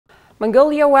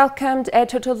Mongolia welcomed a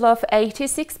total of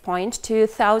 86.2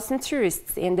 thousand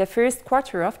tourists in the first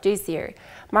quarter of this year,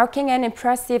 marking an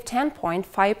impressive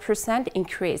 10.5%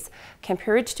 increase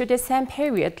compared to the same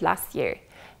period last year.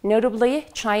 Notably,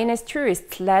 Chinese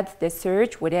tourists led the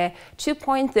surge with a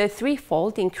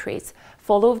 2.3-fold increase,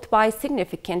 followed by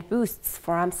significant boosts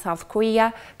from South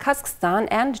Korea, Kazakhstan,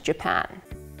 and Japan.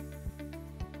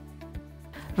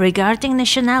 Regarding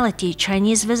nationality,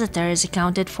 Chinese visitors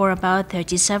accounted for about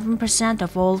 37%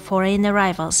 of all foreign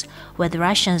arrivals, with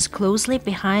Russians closely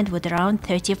behind with around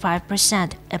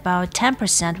 35%. About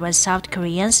 10% were South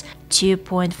Koreans,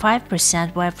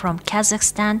 2.5% were from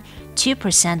Kazakhstan,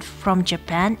 2% from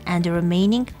Japan, and the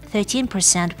remaining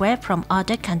 13% were from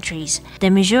other countries. The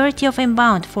majority of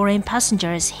inbound foreign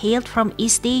passengers hailed from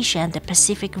East Asia and the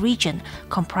Pacific region,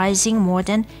 comprising more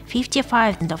than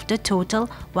 55% of the total,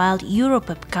 while Europe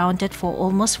accounted for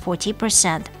almost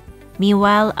 40%.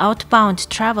 Meanwhile, outbound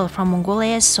travel from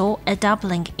Mongolia saw a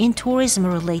doubling in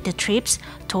tourism-related trips,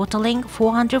 totaling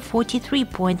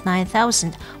 443.9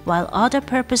 thousand, while other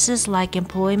purposes like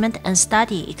employment and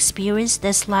study experienced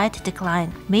a slight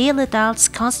decline. Male adults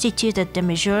constituted the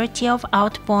majority of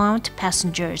outbound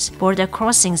passengers. Border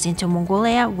crossings into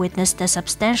Mongolia witnessed a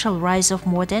substantial rise of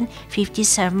more than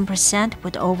 57%,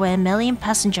 with over 1 million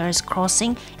passengers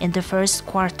crossing in the first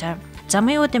quarter.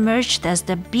 Zamyot emerged as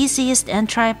the busiest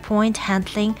entry point,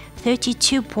 handling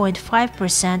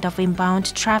 32.5% of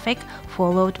inbound traffic,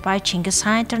 followed by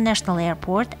Chinggishai International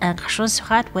Airport and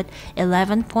Khashun-Sukhat with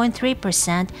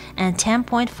 11.3% and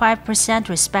 10.5%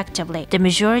 respectively. The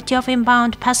majority of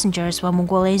inbound passengers were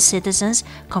Mongolian citizens,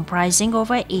 comprising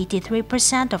over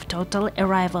 83% of total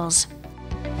arrivals.